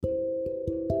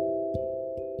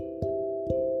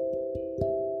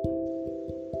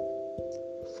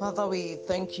Father, we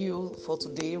thank you for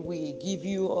today. We give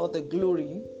you all the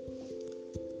glory.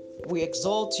 We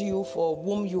exalt you for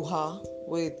whom you are.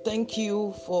 We thank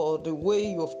you for the way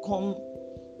you have come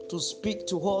to speak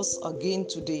to us again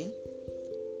today.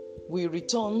 We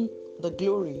return the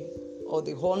glory or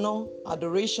the honor,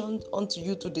 adoration unto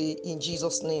you today in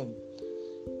Jesus' name.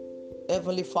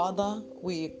 Heavenly Father,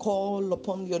 we call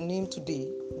upon your name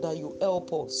today that you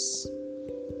help us.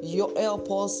 You help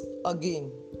us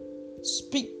again.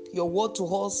 Speak your word to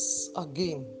us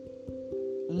again.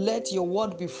 Let your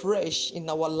word be fresh in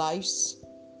our lives.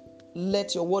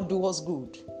 Let your word do us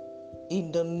good.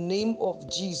 In the name of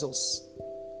Jesus,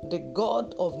 the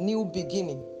God of new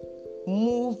beginning,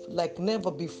 move like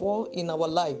never before in our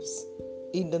lives.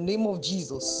 In the name of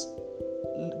Jesus,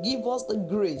 give us the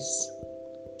grace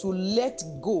to let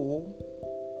go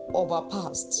of our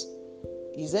past.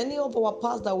 Is any of our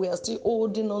past that we are still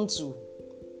holding on to?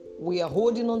 We are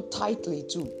holding on tightly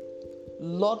to.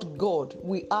 Lord God,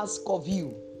 we ask of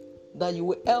you that you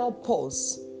will help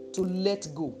us to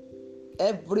let go.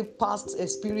 Every past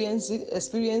experience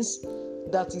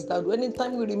that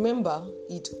anytime we remember,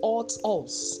 it hurts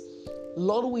us.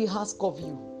 Lord, we ask of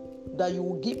you that you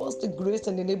will give us the grace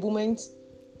and enablement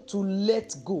to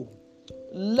let go.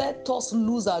 Let us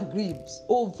lose our grips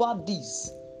over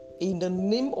this in the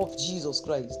name of Jesus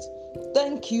Christ.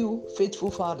 Thank you,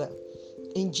 faithful Father.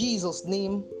 In Jesus'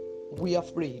 name, we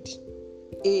have prayed.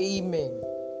 Amen.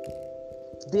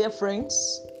 Dear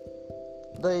friends,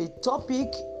 the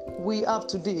topic we have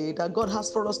today, that God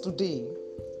has for us today,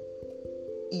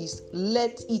 is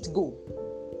let it go.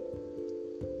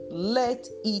 Let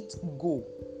it go.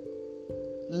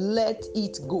 Let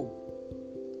it go.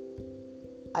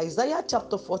 Isaiah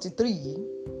chapter 43,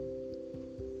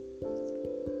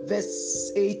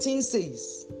 verse 18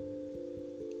 says,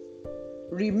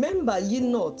 "Remember ye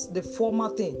not the former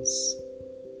things,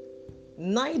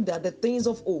 neither the things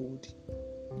of old."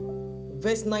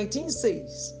 Verse 19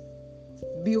 says,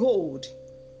 "Behold,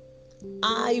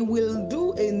 I will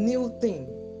do a new thing.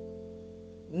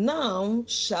 Now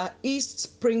shall it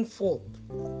spring forth.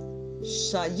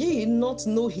 Shall ye not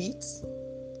know it?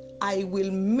 I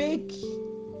will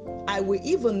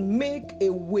even make a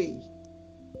way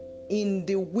in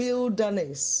the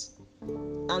wilderness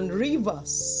and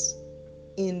rivers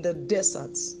in the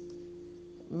desert."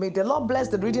 May the Lord bless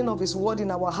the reading of his word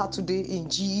in our heart today in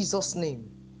Jesus' name.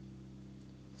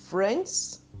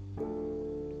 Friends,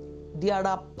 there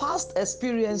are past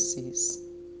experiences,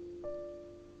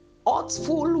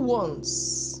 hurtful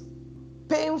ones,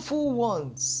 painful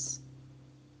ones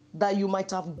that you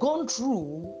might have gone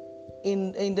through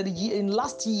in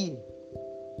last year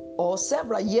or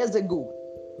several years ago,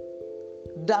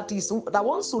 that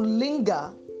wants to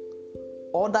linger,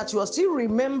 or that you are still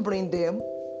remembering them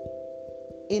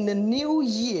in the new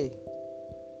year,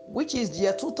 which is the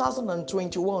year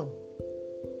 2021.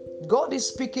 God is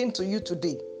speaking to you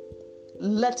today.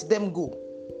 Let them go.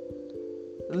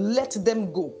 Let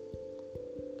them go.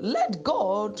 Let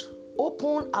God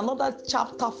open another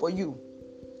chapter for you.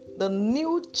 The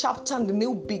new chapter and the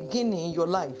new beginning in your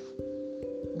life.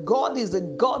 God is the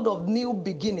God of new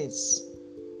beginnings.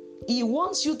 He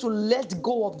wants you to let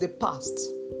go of the past.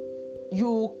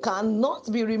 You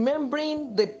cannot be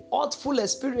remembering the hurtful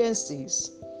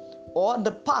experiences or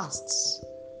the past,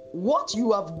 what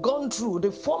you have gone through,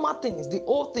 the former things, the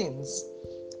old things,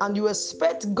 and you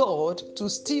expect God to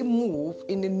still move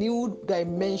in a new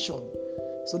dimension.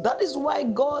 So that is why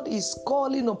God is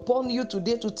calling upon you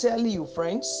today to tell you,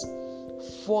 friends,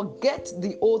 forget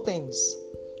the old things,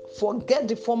 forget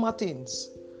the former things,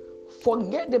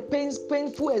 forget the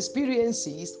painful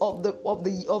experiences of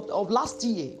last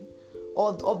year,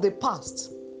 of the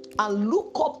past, and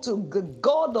look up to the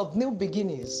God of new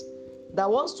beginnings that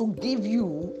wants to give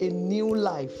you a new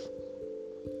life.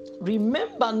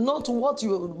 Remember not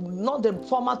the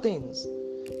former things,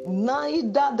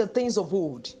 neither the things of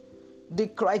old. The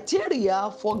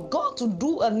criteria for God to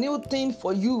do a new thing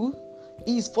for you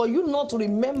is for you not to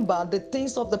remember the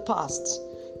things of the past.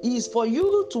 It is for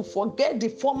you to forget the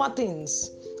former things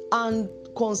and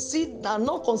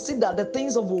not consider the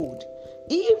things of old.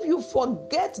 If you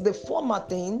forget the former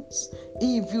things,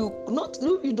 if you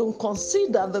don't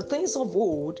consider the things of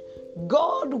old,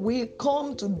 God will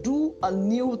come to do a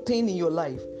new thing in your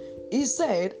life. He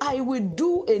said, "I will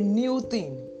do a new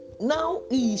thing. Now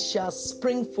it shall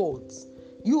spring forth.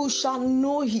 You shall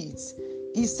know it."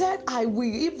 He said, "I will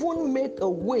even make a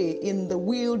way in the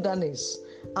wilderness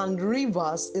and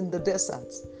rivers in the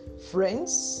desert."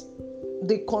 Friends,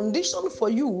 the condition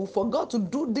for God to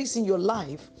do this in your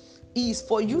life is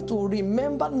for you to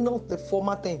remember not the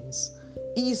former things.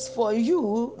 Is for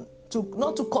you to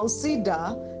not to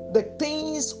consider the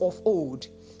things of old.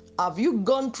 Have you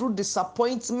gone through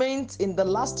disappointment in the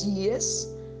last years?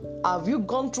 Have you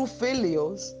gone through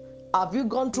failures? Have you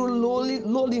gone through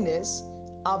loneliness?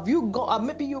 Have you gone?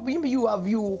 Maybe you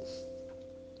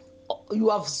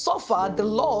have suffered the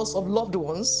loss of loved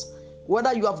ones.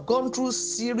 Whether you have gone through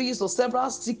series or several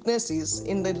sicknesses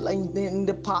in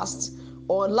the past,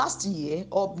 or last year,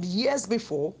 or years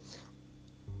before,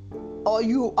 or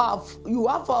you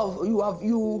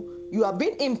have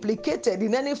been implicated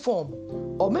in any form,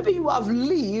 or maybe you have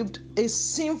lived a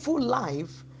sinful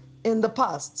life in the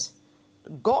past.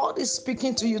 God is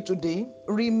speaking to you today.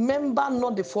 Remember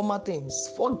not the former things.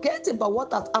 Forget about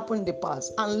what has happened in the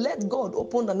past and let God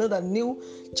open another new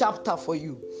chapter for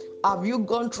you. Have you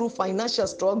gone through financial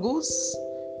struggles?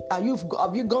 Have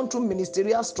you gone through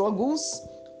ministerial struggles?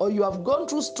 Or you have gone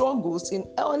through struggles in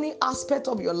any aspect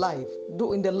of your life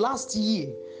in the last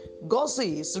year? God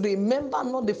says, remember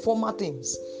not the former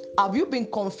things. Have you been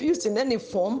confused in any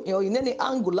form or in any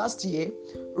angle last year?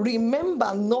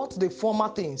 Remember not the former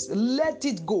things. Let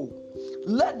it go.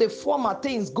 Let the former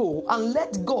things go and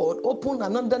let God open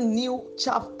another new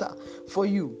chapter for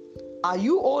you. Are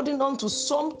you holding on to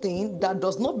something that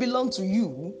does not belong to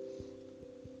you,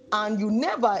 and you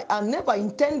never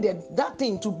intended that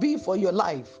thing to be for your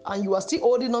life, and you are still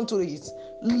holding on to it?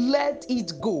 Let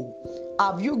it go.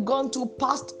 Have you gone to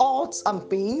past hurts and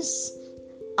pains,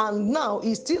 and now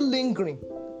it's still lingering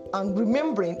and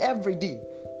remembering every day?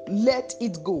 Let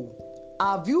it go.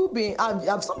 Have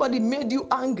somebody made you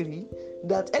angry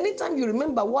that anytime you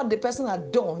remember what the person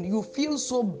had done, you feel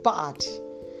so bad,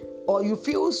 or you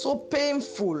feel so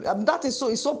painful, and that is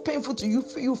it's so painful to you?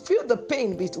 You feel the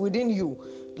pain within you.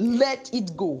 Let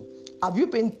it go. Have you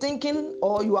been thinking,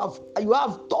 or you have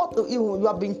thought, you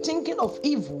have been thinking of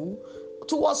evil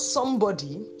towards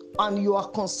somebody, and you are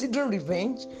considering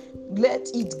revenge? Let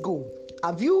it go.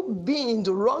 Have you been in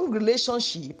the wrong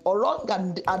relationship or wrong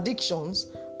addictions,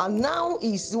 and now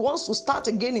he wants to start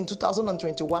again in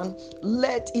 2021?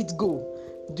 Let it go.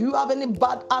 Do you have any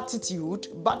bad attitude,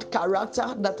 bad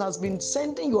character that has been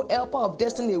sending your helper of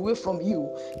destiny away from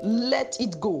you? Let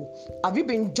it go. Have you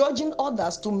been judging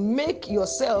others to make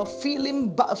yourself feeling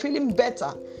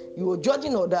better? You are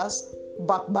judging others,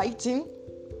 backbiting,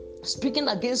 speaking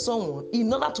against someone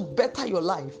in order to better your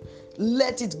life.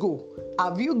 Let it go.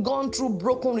 Have you gone through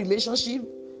broken relationship?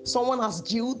 Someone has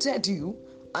jilted you,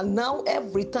 and now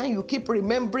every time you keep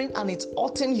remembering and it's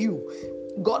hurting you.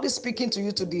 God is speaking to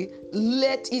you today.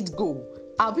 Let it go.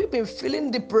 Have you been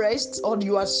feeling depressed, or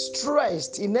you are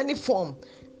stressed in any form?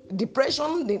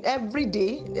 Depression in every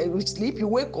day, you sleep, you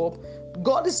wake up.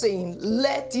 God is saying,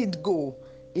 let it go.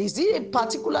 Is it a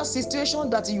particular situation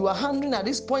that you are handling at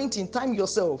this point in time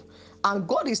yourself? And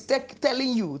God is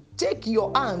telling you, take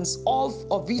your hands off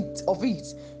of it,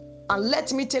 and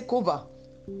let me take over.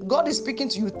 God is speaking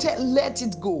to you. Let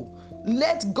it go.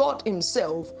 Let God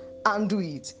himself undo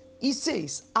it. He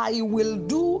says, I will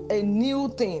do a new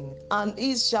thing, and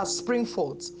it shall spring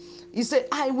forth. He said,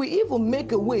 I will even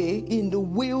make a way in the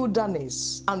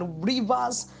wilderness and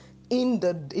rivers in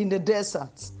the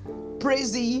desert.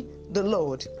 Praise ye the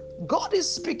Lord. God is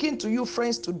speaking to you,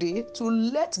 friends, today to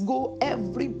let go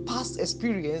every past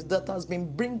experience that has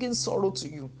been bringing sorrow to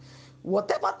you.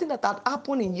 Whatever thing that had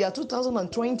happened in year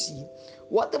 2020,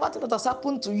 whatever thing that has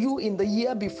happened to you in the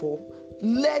year before,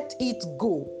 let it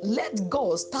go. Let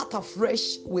God start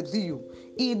afresh with you.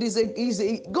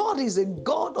 God is a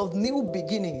God of new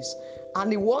beginnings,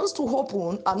 and he wants to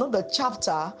open another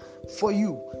chapter for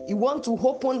you. He wants to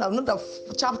open another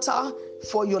chapter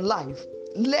for your life.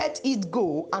 Let it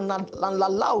go and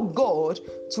allow God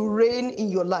to reign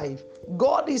in your life.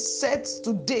 God is set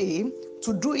today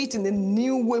to do it in a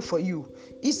new way for you.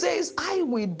 He says, I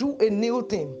will do a new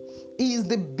thing. He is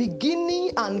the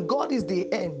beginning and God is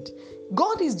the end.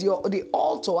 God is the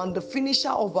author and the finisher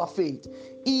of our faith.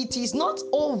 It is not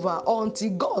over until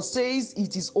God says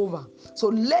it is over. So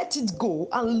let it go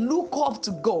and look up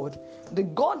to God, the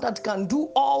God that can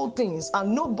do all things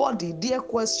and nobody dare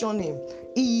question him.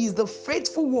 He is the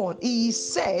faithful one. He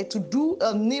is said to do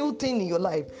a new thing in your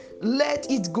life. Let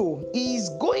it go. He is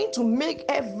going to make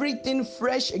everything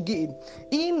fresh again.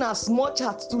 In as much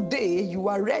as today you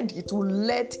are ready to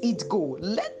let it go.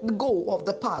 Let go of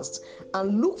the past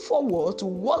and look forward to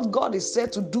what God is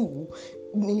said to do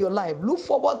in your life. Look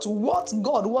forward to what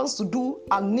God wants to do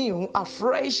anew,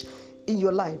 afresh in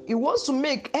your life. He wants to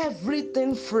make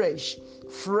everything fresh.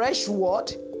 Fresh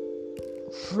word,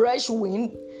 fresh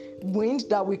wind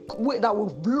that will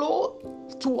blow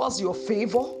towards your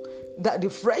favor, that the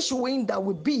fresh wind that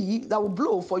will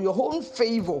blow for your own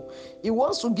favor. He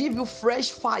wants to give you fresh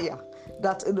fire,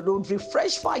 that the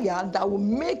fresh fire that will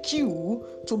make you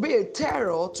to be a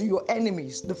terror to your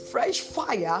enemies, the fresh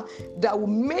fire that will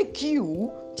make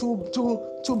you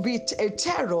to be a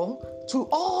terror to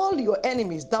all your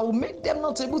enemies, that will make them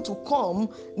not able to come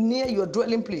near your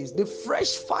dwelling place. The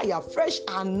fresh fire, fresh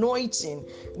anointing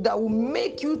that will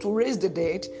make you to raise the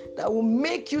dead, that will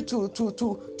make you to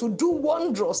do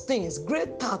wondrous things,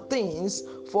 greater things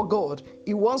for God.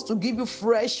 He wants to give you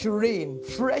fresh rain,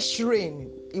 fresh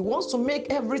rain. He wants to make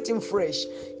everything fresh.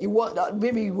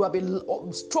 Maybe you have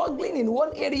been struggling in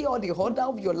one area or the other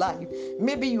of your life.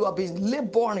 Maybe you have been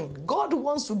laboring. God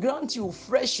wants to grant you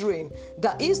fresh rain,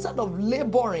 that instead of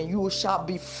laboring, you shall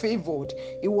be favored.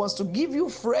 He wants to give you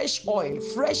fresh oil,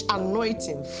 fresh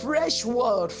anointing, fresh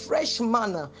word, fresh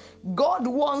manna. God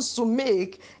wants to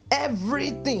make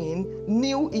everything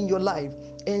new in your life.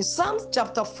 In Psalms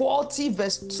chapter 40,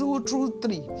 verse 2 through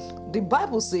 3, the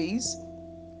Bible says,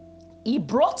 He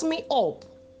brought me up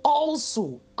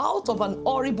also out of an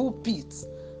horrible pit,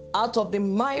 out of the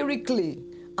miry clay,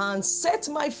 and set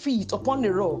my feet upon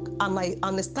the rock,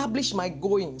 and established my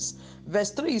goings.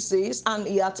 Verse 3 says, and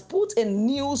He hath put a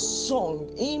new song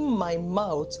in my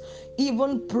mouth,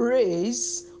 even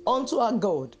praise unto our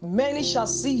God. Many shall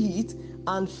see it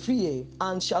and fear,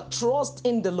 and shall trust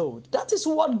in the Lord. That is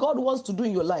what God wants to do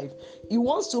in your life. He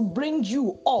wants to bring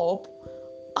you up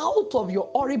out of your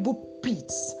horrible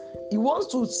pits. He wants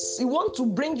to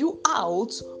bring you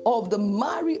out of the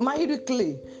miry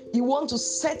clay. He wants to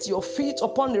set your feet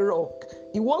upon the rock.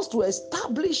 He wants to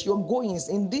establish your goings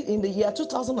in the year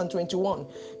 2021.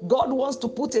 God wants to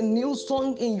put a new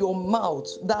song in your mouth,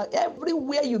 that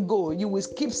everywhere you go, you will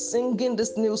keep singing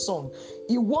this new song.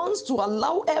 He wants to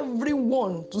allow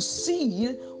everyone to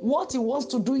see what He wants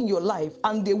to do in your life,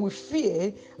 and they will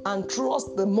fear and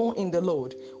trust the more in the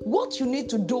Lord. What you need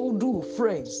to do,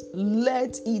 friends,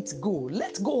 let it go.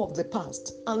 Let go of the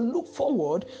past and look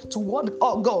forward to what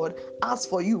God has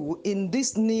for you in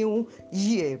this new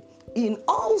year. In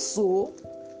 2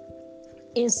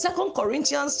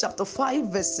 Corinthians chapter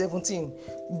 5, verse 17,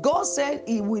 God said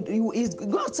He is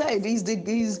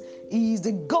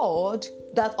the God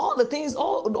that all things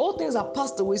are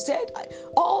passed away. He said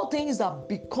all things have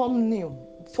become new.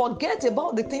 Forget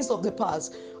about the things of the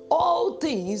past. All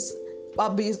things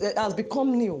has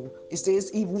become new. It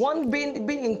says, if one being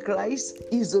in Christ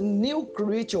is a new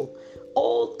creature,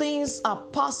 all things are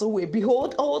passed away.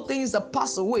 Behold, all things are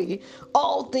passed away.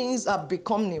 All things have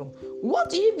become new.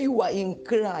 What if you are in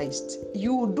Christ?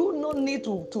 You do not need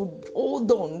to hold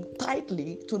on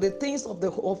tightly to the things of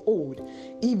old.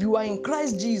 If you are in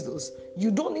Christ Jesus,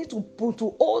 you don't need to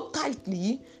hold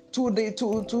tightly to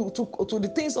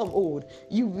the things of old.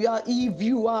 If you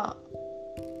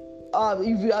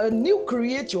are a new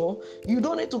creature, you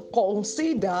don't need to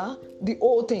consider the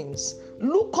old things.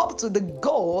 Look up to the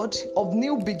God of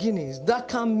new beginnings that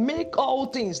can make all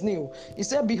things new. He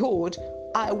said, behold,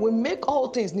 I will make all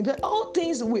things new. All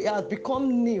things will have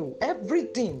become new.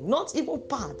 Everything, not even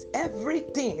part,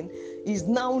 everything is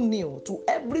now new to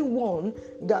everyone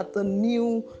that a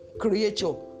new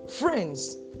creature.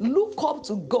 Friends, look up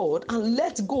to God and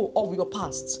let go of your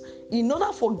past in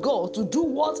order for God to do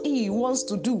what He wants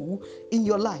to do in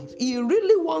your life. He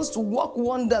really wants to work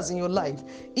wonders in your life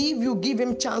if you give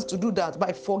Him chance to do that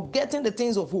by forgetting the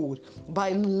things of old,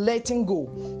 by letting go.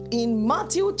 In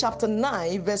Matthew chapter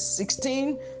 9, verse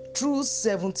 16 through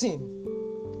 17.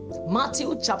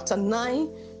 Matthew chapter 9,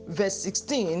 verse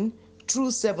 16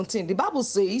 through 17. The Bible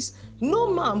says,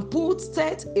 no man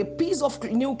putteth a piece of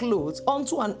new clothes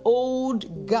onto an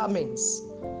old garment,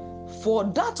 for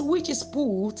that which is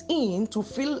put in to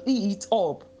fill it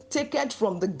up taketh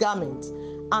from the garment,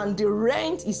 and the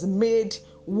rent is made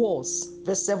worse.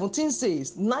 Verse 17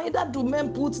 says, neither do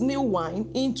men put new wine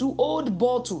into old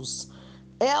bottles,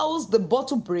 else the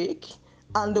bottle break,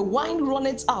 and the wine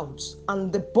runneth out,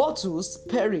 and the bottles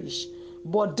perish.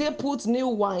 But they put new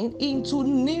wine into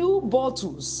new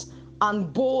bottles,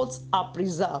 and both are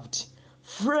preserved.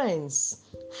 Friends,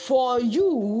 for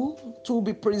you to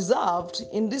be preserved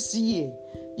in this year,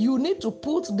 you need to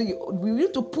put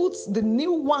the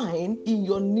new wine in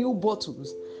your new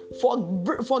bottles.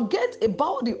 Forget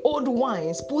about the old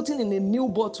wines putting in a new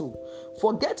bottle.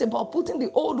 Forget about putting the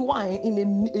old wine in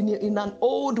an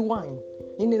old wine,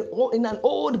 in an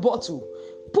old bottle.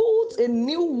 Put a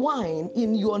new wine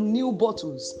in your new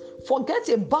bottles. Forget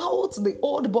about the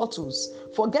old bottles.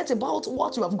 Forget about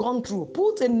what you have gone through.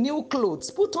 Put a new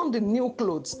clothes. Put on the new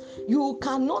clothes. You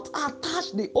cannot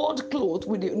attach the old clothes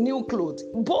with the new clothes.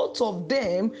 Both of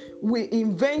them will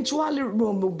eventually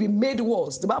be made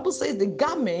worse. The Bible says the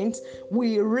garment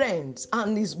will rent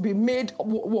and is be made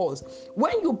worse.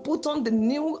 When you put on the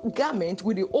new garment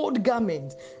with the old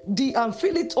garment, and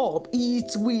fill it up,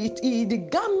 the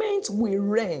garment will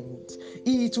rent.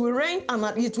 It will rent and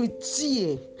it will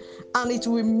tear, and it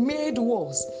will be made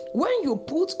worse. When you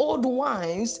put old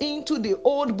wines into the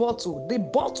old bottle, the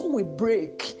bottle will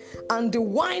break and the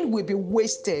wine will be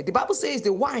wasted. The Bible says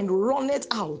the wine runneth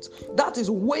out. That is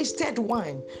wasted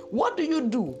wine. What do you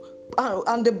do?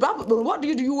 And the Bible, what do?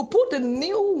 You will put the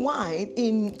new wine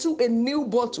into a new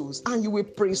bottles, and you will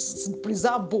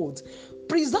preserve both.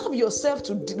 Preserve yourself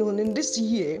in this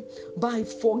year by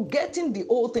forgetting the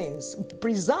old things.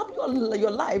 Preserve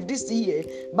your life this year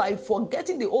by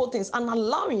forgetting the old things and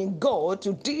allowing God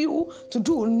to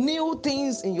do new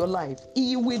things in your life.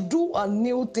 He will do a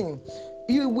new thing.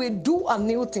 You will do a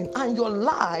new thing, and your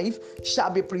life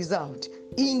shall be preserved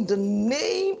in the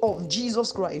name of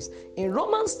Jesus Christ. In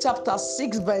Romans chapter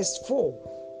 6 verse 4,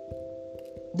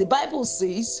 the Bible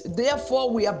says,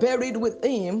 therefore we are buried with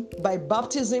him by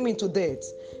baptism into death,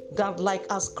 that like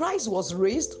as Christ was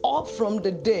raised up from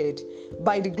the dead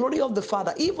by the glory of the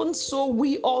Father, even so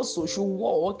we also should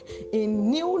walk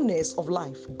in newness of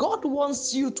life. God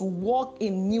wants you to walk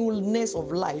in newness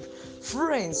of life.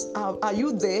 Friends, are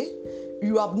you there?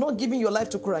 You have not given your life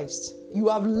to Christ. You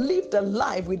have lived a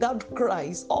life without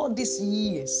Christ all these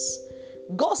years.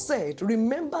 God said,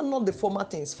 remember not the former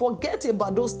things. Forget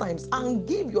about those times and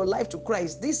give your life to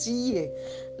Christ this year.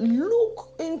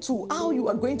 Look into how you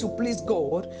are going to please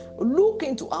God. Look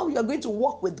into how you are going to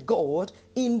walk with God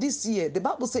in this year. The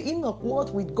Bible says Enoch walked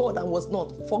with God and was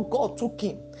not, for God took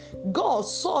him. God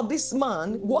saw this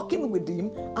man walking with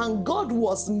him, and God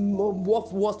was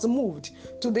moved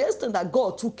to the extent that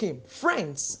God took him.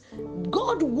 Friends,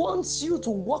 God wants you to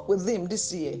walk with him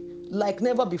this year like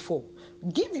never before.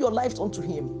 Give your life unto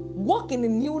him. Walk in the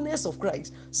newness of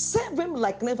Christ. Serve him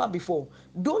like never before.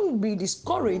 Don't be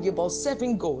discouraged about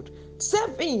serving God.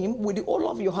 Serve him with the whole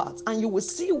of your heart, and you will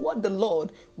see what the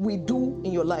Lord will do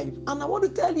in your life. And I want to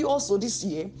tell you also this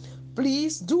year,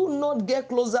 please do not get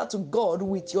closer to God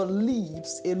with your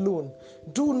lips alone.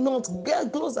 Do not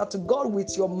get closer to God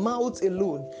with your mouth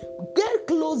alone. Get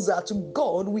closer to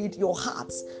God with your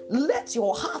heart. Let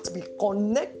your heart be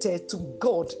connected to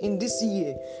God in this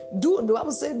year. The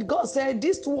Bible said, God said,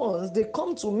 these ones, they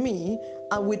come to me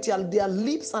and with their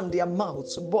lips and their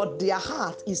mouths, but their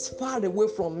heart is far away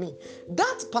from me.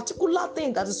 That particular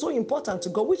thing that is so important to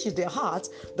God, which is their heart,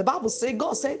 the Bible says,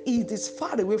 God said, it is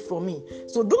far away from me.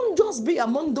 So don't just be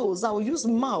among those that will use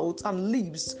mouth and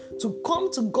lips to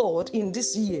come to God in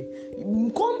this year.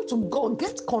 Come to God,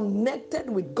 get connected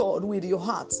with God with your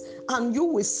heart, and you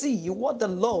will see what the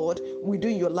Lord will do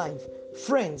in your life.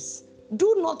 Friends,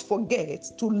 do not forget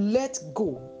to let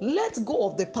go. Let go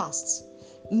of the past.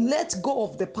 Let go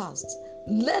of the past.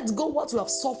 Let go what you have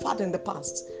suffered in the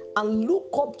past, and look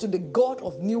up to the God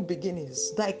of new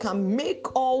beginnings that can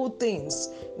make all things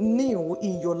new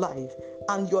in your life,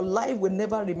 and your life will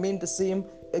never remain the same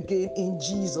again in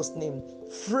Jesus' name.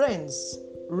 Friends,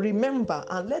 remember,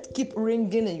 and let keep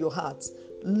ringing in your heart,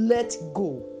 let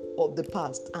go of the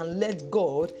past and let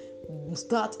God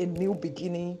start a new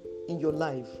beginning in your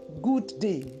life. Good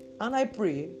day. And I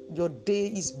pray your day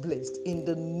is blessed in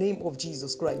the name of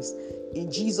Jesus Christ.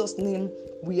 In Jesus' name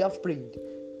we have prayed.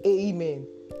 Amen.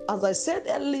 As I said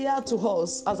earlier to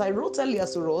us, as I wrote earlier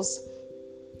to us,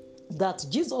 that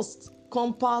Jesus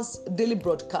Compass daily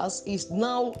broadcast is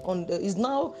now on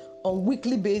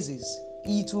weekly basis.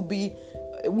 It will be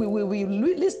we will be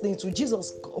listening to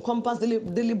Jesus Compass daily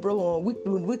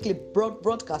weekly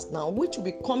broadcast now, which will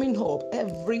be coming up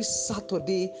every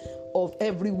Saturday of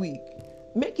every week.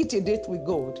 Make it a date with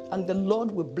God, and the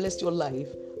Lord will bless your life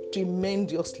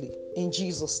tremendously. In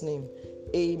Jesus' name,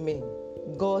 amen.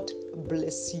 God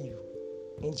bless you.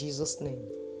 In Jesus' name.